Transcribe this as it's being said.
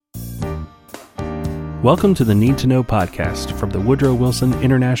Welcome to the Need to Know podcast from the Woodrow Wilson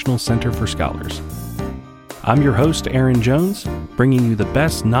International Center for Scholars. I'm your host, Aaron Jones, bringing you the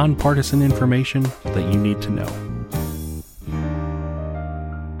best nonpartisan information that you need to know.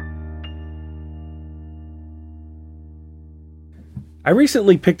 I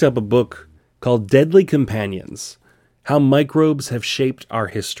recently picked up a book called Deadly Companions: How Microbes Have Shaped Our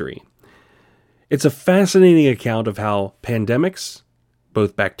History. It's a fascinating account of how pandemics,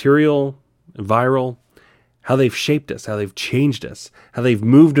 both bacterial and viral, how they've shaped us, how they've changed us, how they've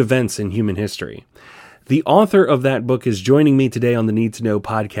moved events in human history. The author of that book is joining me today on the Need to Know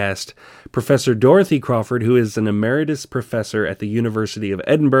podcast, Professor Dorothy Crawford, who is an emeritus professor at the University of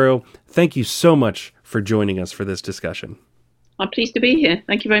Edinburgh. Thank you so much for joining us for this discussion. I'm pleased to be here.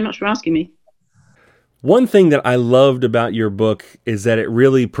 Thank you very much for asking me. One thing that I loved about your book is that it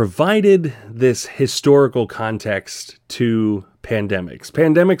really provided this historical context to pandemics.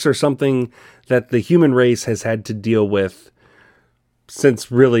 Pandemics are something that the human race has had to deal with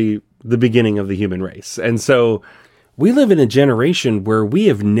since really the beginning of the human race. And so we live in a generation where we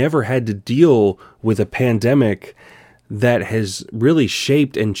have never had to deal with a pandemic that has really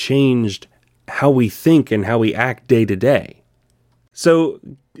shaped and changed how we think and how we act day to day. So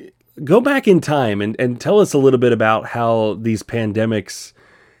go back in time and tell us a little bit about how these pandemics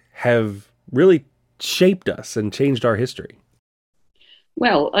have really shaped us and changed our history.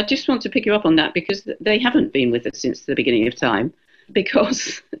 Well, I just want to pick you up on that because they haven't been with us since the beginning of time.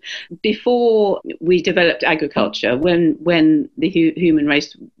 Because before we developed agriculture, when the human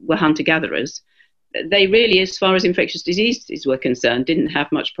race were hunter-gatherers, they really, as far as infectious diseases were concerned, didn't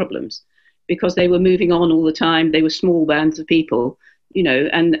have much problems because they were moving on all the time. They were small bands of people,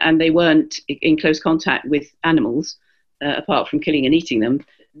 and they weren't in close contact with animals, apart from killing and eating them.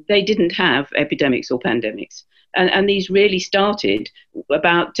 They didn't have epidemics or pandemics. And these really started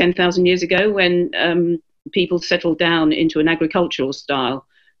about 10,000 years ago when people settled down into an agricultural style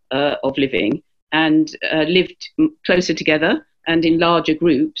of living and lived closer together and in larger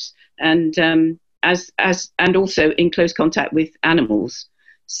groups and and also in close contact with animals.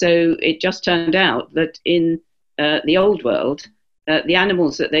 So it just turned out that in the old world, the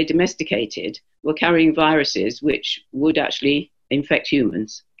animals that they domesticated were carrying viruses which would actually infect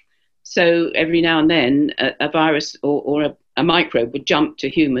humans. So every now and then, a virus or a microbe would jump to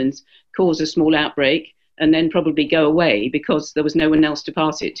humans, cause a small outbreak, and then probably go away because there was no one else to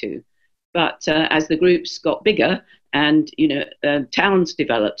pass it to. But as the groups got bigger and towns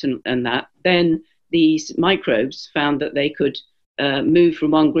developed and that, then these microbes found that they could move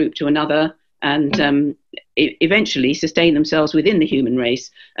from one group to another and eventually sustain themselves within the human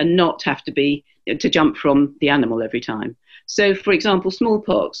race and not have to jump from the animal every time. So, for example,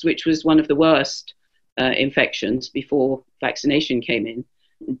 smallpox, which was one of the worst infections before vaccination came in,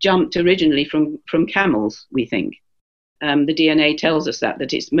 jumped originally from camels, we think. The DNA tells us that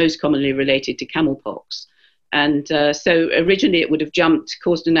it's most commonly related to camel pox. And so originally it would have jumped,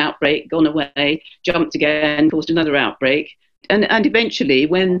 caused an outbreak, gone away, jumped again, caused another outbreak. And eventually,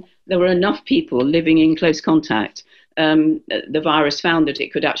 when there were enough people living in close contact, the virus found that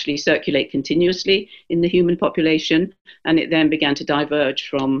it could actually circulate continuously in the human population, and it then began to diverge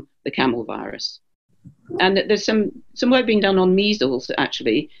from the camel virus. And there's some work being done on measles,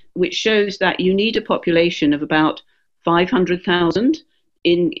 actually, which shows that you need a population of about 500,000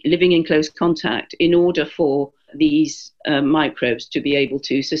 living in close contact in order for these microbes to be able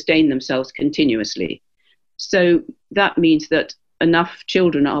to sustain themselves continuously. So that means that enough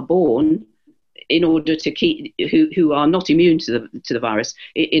children are born in order to keep who are not immune to the virus,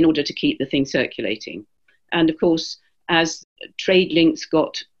 in order to keep the thing circulating. And of course, as trade links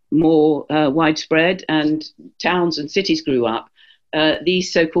got more widespread and towns and cities grew up,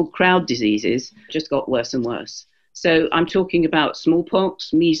 these so-called crowd diseases just got worse and worse. So I'm talking about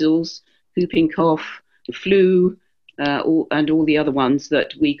smallpox, measles, whooping cough, the flu, and all the other ones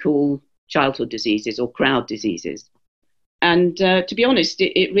that we call childhood diseases or crowd diseases. And to be honest,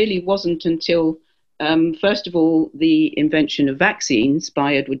 it really wasn't until, first of all, the invention of vaccines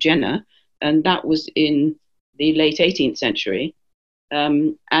by Edward Jenner, and that was in the late 18th century.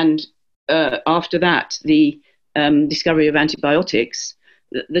 And after that, the discovery of antibiotics,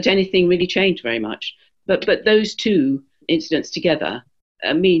 that anything really changed very much. But those two incidents together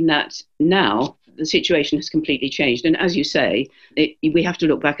mean that now the situation has completely changed. And as you say, we have to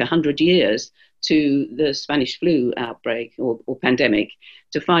look back 100 years to the Spanish flu outbreak or pandemic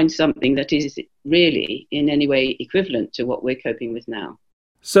to find something that is really in any way equivalent to what we're coping with now.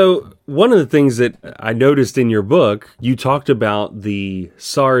 So one of the things that I noticed in your book, you talked about the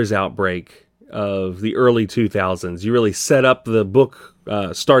SARS outbreak of the early 2000s. You really set up the book,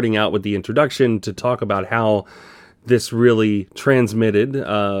 starting out with the introduction, to talk about how this really transmitted,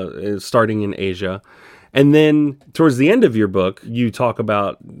 starting in Asia. And then towards the end of your book, you talk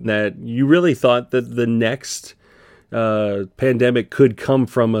about that you really thought that the next pandemic could come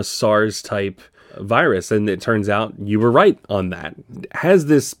from a SARS-type virus, and it turns out you were right on that. Has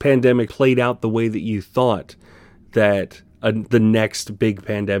this pandemic played out the way that you thought that the next big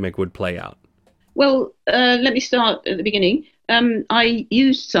pandemic would play out? Well, let me start at the beginning. I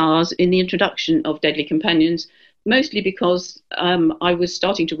used SARS in the introduction of Deadly Companions, mostly because I was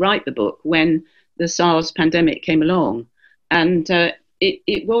starting to write the book when the SARS pandemic came along. And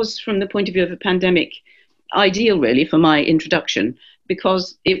it was, from the point of view of a pandemic, ideal, really, for my introduction,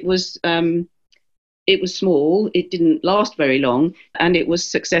 because it was small, it didn't last very long, and it was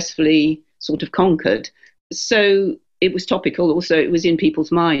successfully sort of conquered. So it was topical. Also, it was in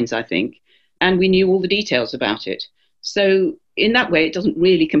people's minds, I think, and we knew all the details about it. So in that way, it doesn't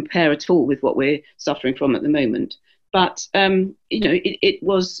really compare at all with what we're suffering from at the moment. But, it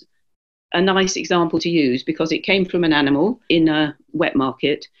was a nice example to use because it came from an animal in a wet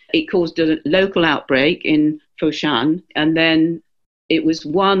market. It caused a local outbreak in Foshan, and then it was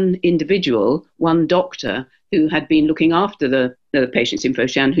one individual, one doctor, who had been looking after the patients in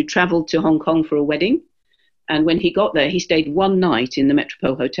Foshan, who travelled to Hong Kong for a wedding. And when he got there, he stayed one night in the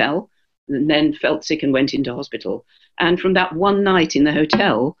Metropole Hotel and then felt sick and went into hospital. And from that one night in the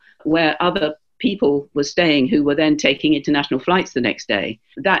hotel, where other people were staying who were then taking international flights the next day,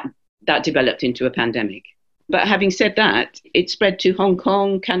 that developed into a pandemic. But having said that, it spread to Hong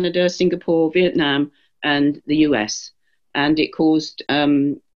Kong, Canada, Singapore, Vietnam, and the US. And it caused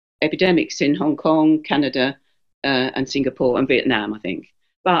epidemics in Hong Kong, Canada, and Singapore and Vietnam, I think.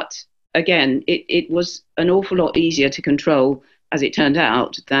 But again, it was an awful lot easier to control, as it turned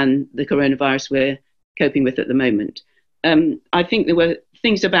out, than the coronavirus we're coping with at the moment. I think there were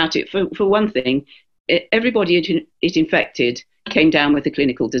things about it. For one thing, everybody it infected came down with a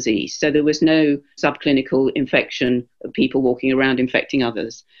clinical disease. So there was no subclinical infection of people walking around infecting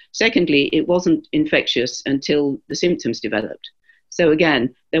others. Secondly, it wasn't infectious until the symptoms developed. So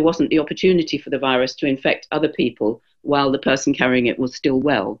again, there wasn't the opportunity for the virus to infect other people while the person carrying it was still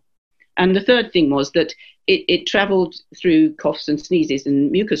well. And the third thing was that it traveled through coughs and sneezes and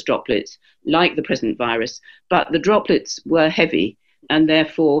mucus droplets like the present virus, but the droplets were heavy and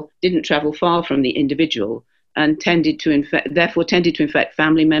therefore didn't travel far from the individual, and tended to infect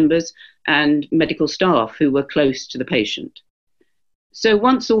family members and medical staff who were close to the patient. So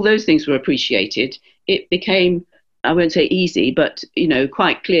once all those things were appreciated, it became, I won't say easy, but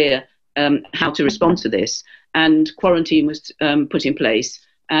quite clear how to respond to this. And quarantine was put in place,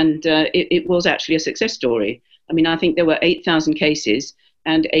 and it was actually a success story. I mean, I think there were 8,000 cases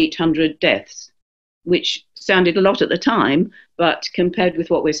and 800 deaths, which sounded a lot at the time, but compared with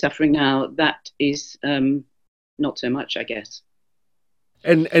what we're suffering now, that is not so much, I guess.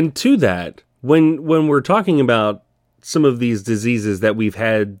 And to that, when we're talking about some of these diseases that we've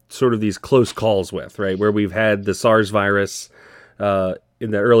had sort of these close calls with, right, where we've had the SARS virus in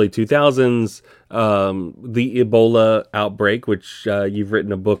the early 2000s, the Ebola outbreak, which you've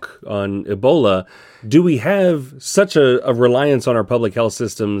written a book on Ebola. Do we have such a reliance on our public health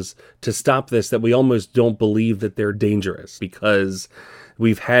systems to stop this that we almost don't believe that they're dangerous? Because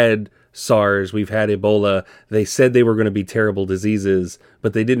we've had SARS, we've had Ebola. They said they were going to be terrible diseases,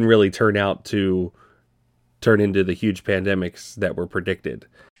 but they didn't really turn into the huge pandemics that were predicted.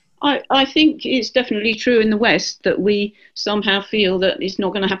 I think it's definitely true in the West that we somehow feel that it's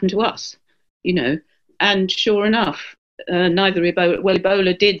not going to happen to us, And sure enough,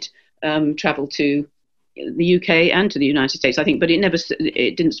 Ebola did travel to the UK and to the United States, I think, but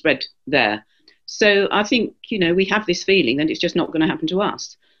it didn't spread there. So I think, we have this feeling that it's just not going to happen to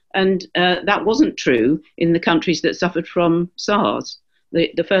us. And that wasn't true in the countries that suffered from SARS,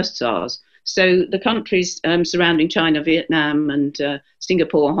 the first SARS. So the countries surrounding China, Vietnam, and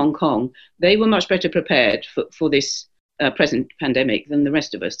Singapore, Hong Kong, they were much better prepared for this present pandemic than the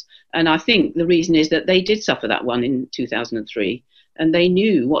rest of us. And I think the reason is that they did suffer that one in 2003, and they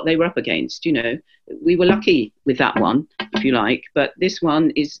knew what they were up against. We were lucky with that one, if you like, but this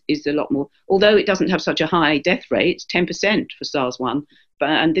one is a lot more. Although it doesn't have such a high death rate, 10% for SARS-1,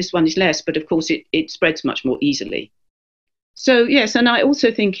 and this one is less, but of course it spreads much more easily. So yes, and I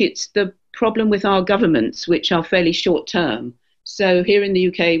also think it's the problem with our governments, which are fairly short term. So here in the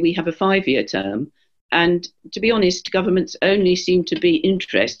UK, we have a 5-year term. And to be honest, governments only seem to be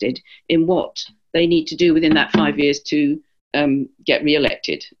interested in what they need to do within that 5 years to get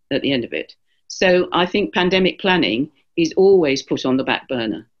re-elected at the end of it. So I think pandemic planning is always put on the back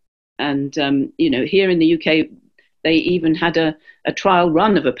burner. And here in the UK, they even had a trial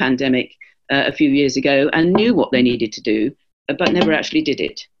run of a pandemic a few years ago and knew what they needed to do, but never actually did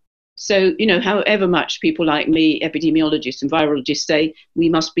it. So, however much people like me, epidemiologists and virologists, say we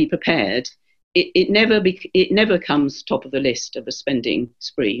must be prepared, it never comes top of the list of a spending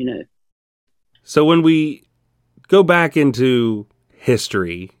spree. So when we go back into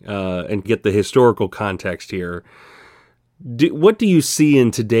history and get the historical context here, what do you see in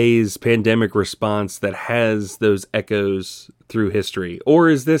today's pandemic response that has those echoes through history? Or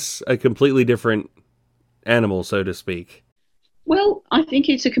is this a completely different animal, so to speak? Well, I think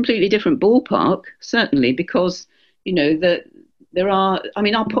it's a completely different ballpark, certainly, because,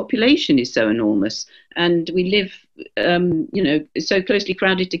 our population is so enormous and we live, so closely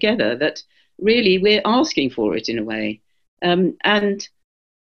crowded together that really we're asking for it in a way.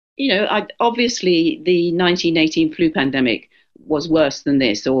 Obviously the 1918 flu pandemic was worse than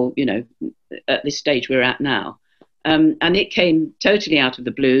this, or, at this stage we're at now. And it came totally out of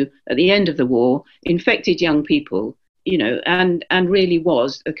the blue at the end of the war, infected young people, and really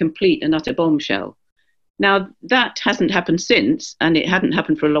was a complete and utter bombshell. Now, that hasn't happened since, and it hadn't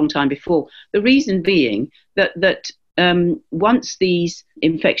happened for a long time before. The reason being that once these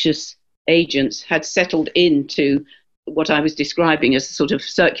infectious agents had settled into what I was describing as sort of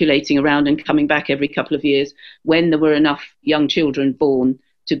circulating around and coming back every couple of years, when there were enough young children born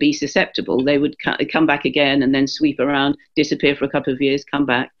to be susceptible, they would come back again and then sweep around, disappear for a couple of years, come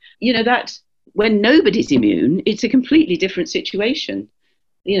back. That when nobody's immune, it's a completely different situation,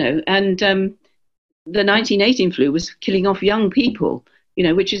 and the 1918 flu was killing off young people,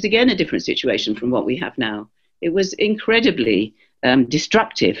 which is again a different situation from what we have now. It was incredibly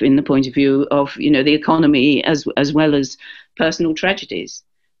destructive in the point of view of, the economy as well as personal tragedies.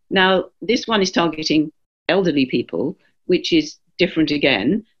 Now, this one is targeting elderly people, which is different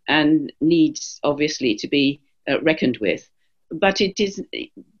again and needs obviously to be reckoned with. But I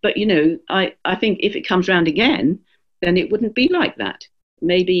think if it comes round again, then it wouldn't be like that.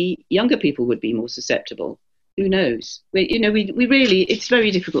 Maybe younger people would be more susceptible. Who knows? We really, it's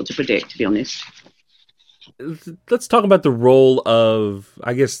very difficult to predict, to be honest. Let's talk about the role of,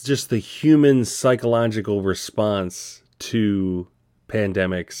 I guess, just the human psychological response to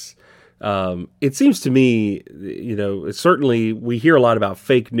pandemics. It seems to me, certainly we hear a lot about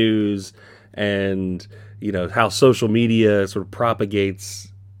fake news and, how social media sort of propagates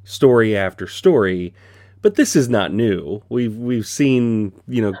story after story. But this is not new. We've seen,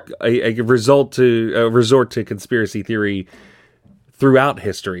 a resort to conspiracy theory throughout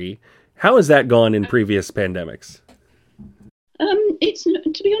history. How has that gone in previous pandemics? It's,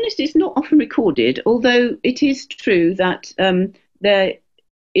 to be honest, it's not often recorded, although it is true that in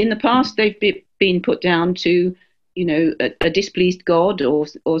the past they've been put down to, a displeased god or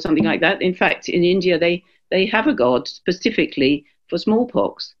something like that. In fact, in India, they have a god specifically for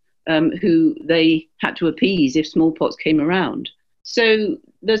smallpox, who they had to appease if smallpox came around. So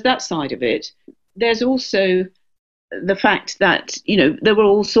there's that side of it. There's also the fact that, there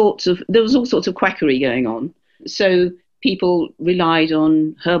was all sorts of quackery going on. So people relied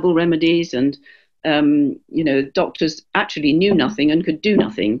on herbal remedies and, doctors actually knew nothing and could do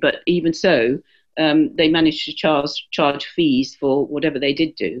nothing. But even so, they managed to charge fees for whatever they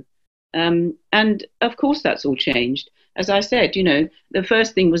did do. And of course, that's all changed. As I said, the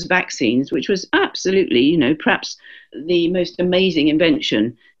first thing was vaccines, which was absolutely, perhaps the most amazing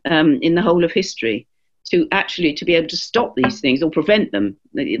invention in the whole of history, to be able to stop these things or prevent them.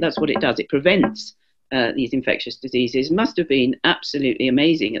 That's what it does. It prevents these infectious diseases. Must have been absolutely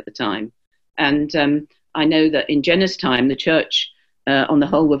amazing at the time. And I know that in Jenner's time, the church, on the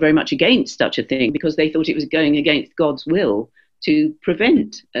whole, were very much against such a thing because they thought it was going against God's will to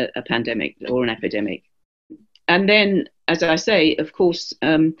prevent a pandemic or an epidemic. And then, as I say, of course,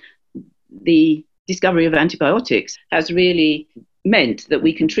 the discovery of antibiotics has really meant that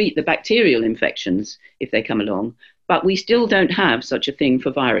we can treat the bacterial infections if they come along, but we still don't have such a thing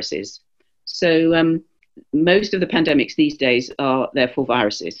for viruses. So most of the pandemics these days are therefore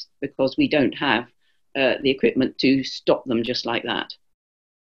viruses because we don't have the equipment to stop them just like that.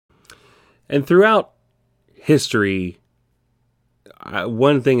 And throughout history,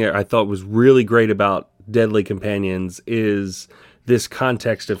 one thing I thought was really great about Deadly Companions is this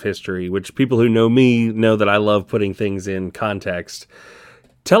context of history, which people who know me know that I love putting things in context.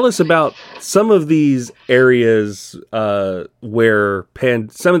 Tell us about some of these areas where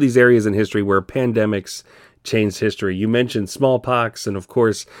some of these areas in history where pandemics changed history. You mentioned smallpox, and of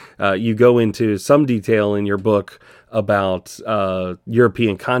course, you go into some detail in your book about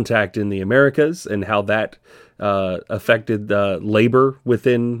European contact in the Americas and how that affected labor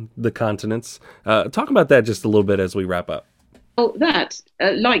within the continents. Talk about that just a little bit as we wrap up. Well, that,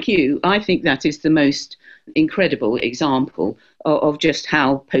 like you, I think that is the most incredible example of just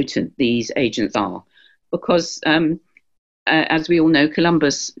how potent these agents are. Because, as we all know,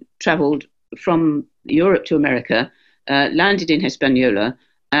 Columbus traveled from Europe to America, landed in Hispaniola,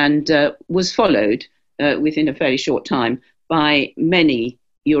 and was followed within a fairly short time by many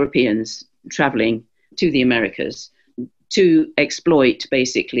Europeans traveling to the Americas to exploit,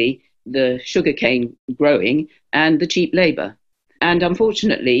 basically, the sugarcane growing and the cheap labor. And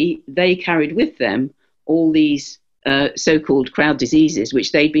unfortunately, they carried with them all these so-called crowd diseases,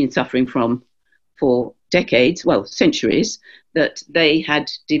 which they'd been suffering from for decades, well, centuries, that they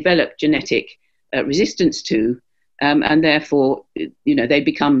had developed genetic resistance to, and therefore, they'd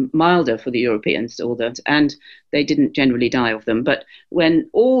become milder for the Europeans, and they didn't generally die of them. But when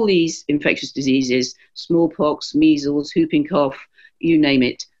all these infectious diseases, smallpox, measles, whooping cough, you name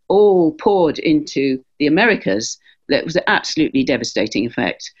it, all poured into the Americas, that was an absolutely devastating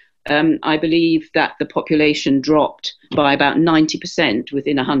effect. I believe that the population dropped by about 90%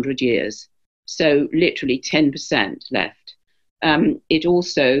 within 100 years. So literally 10% left. It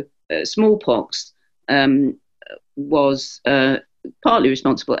also, smallpox was partly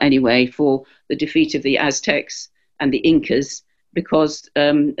responsible anyway for the defeat of the Aztecs and the Incas, because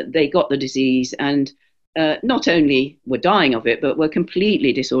they got the disease and not only were dying of it, but were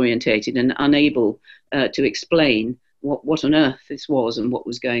completely disorientated and unable to explain what on earth this was and what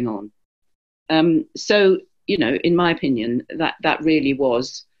was going on. So, in my opinion, that really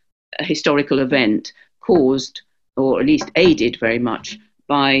was a historical event caused, or at least aided very much,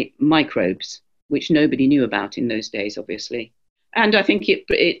 by microbes, which nobody knew about in those days, obviously. And I think it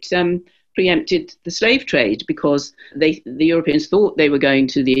preempted the slave trade, because the Europeans thought they were going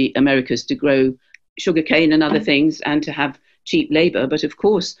to the Americas to grow sugarcane and other things and to have cheap labor. But of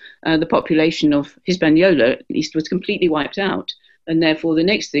course, the population of Hispaniola, at least, was completely wiped out. And therefore, the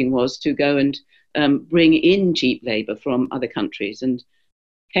next thing was to go and bring in cheap labor from other countries. And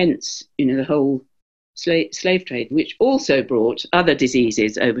hence, the whole slave trade, which also brought other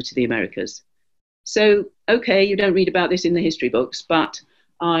diseases over to the Americas. So, okay, you don't read about this in the history books, but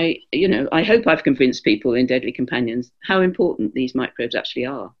I hope I've convinced people in Deadly Companions how important these microbes actually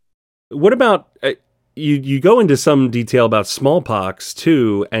are. What about, you go into some detail about smallpox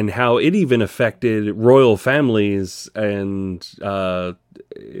too, and how it even affected royal families and,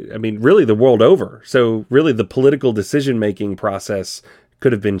 really the world over. So really the political decision-making process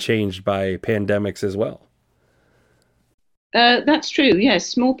could have been changed by pandemics as well. That's true, yes.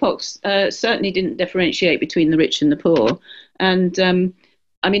 Smallpox certainly didn't differentiate between the rich and the poor. And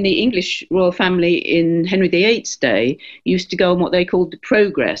the English royal family in Henry VIII's day used to go on what they called the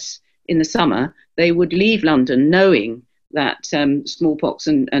progress in the summer. They would leave London knowing that smallpox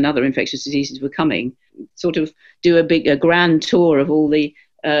and other infectious diseases were coming, sort of do a grand tour of all the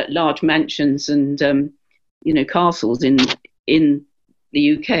large mansions and castles in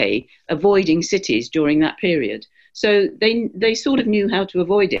the UK, avoiding cities during that period. So they sort of knew how to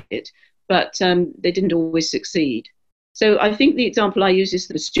avoid it, but they didn't always succeed. So I think the example I use is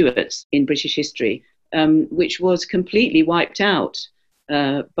the Stuarts in British history, which was completely wiped out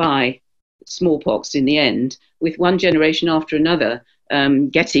by smallpox in the end, with one generation after another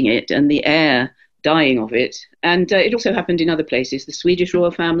getting it and the heir dying of it. And it also happened in other places, the Swedish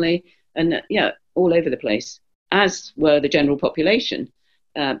royal family, and all over the place, as were the general population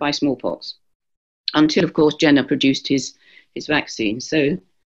by smallpox, until, of course, Jenner produced his vaccine. So,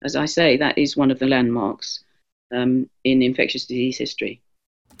 as I say, that is one of the landmarks in infectious disease history.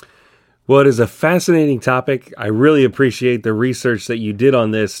 Well, it is a fascinating topic. I really appreciate the research that you did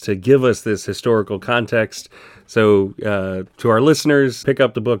on this to give us this historical context. So to our listeners, pick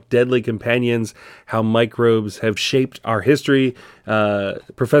up the book Deadly Companions, How Microbes Have Shaped Our History.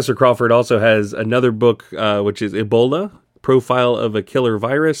 Professor Crawford also has another book, which is Ebola, Profile of a Killer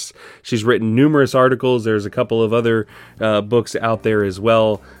Virus. She's written numerous articles. There's a couple of other books out there as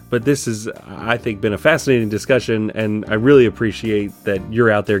well. But this has, I think, been a fascinating discussion, and I really appreciate that you're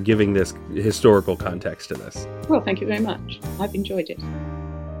out there giving this historical context to this. Well, thank you very much. I've enjoyed it.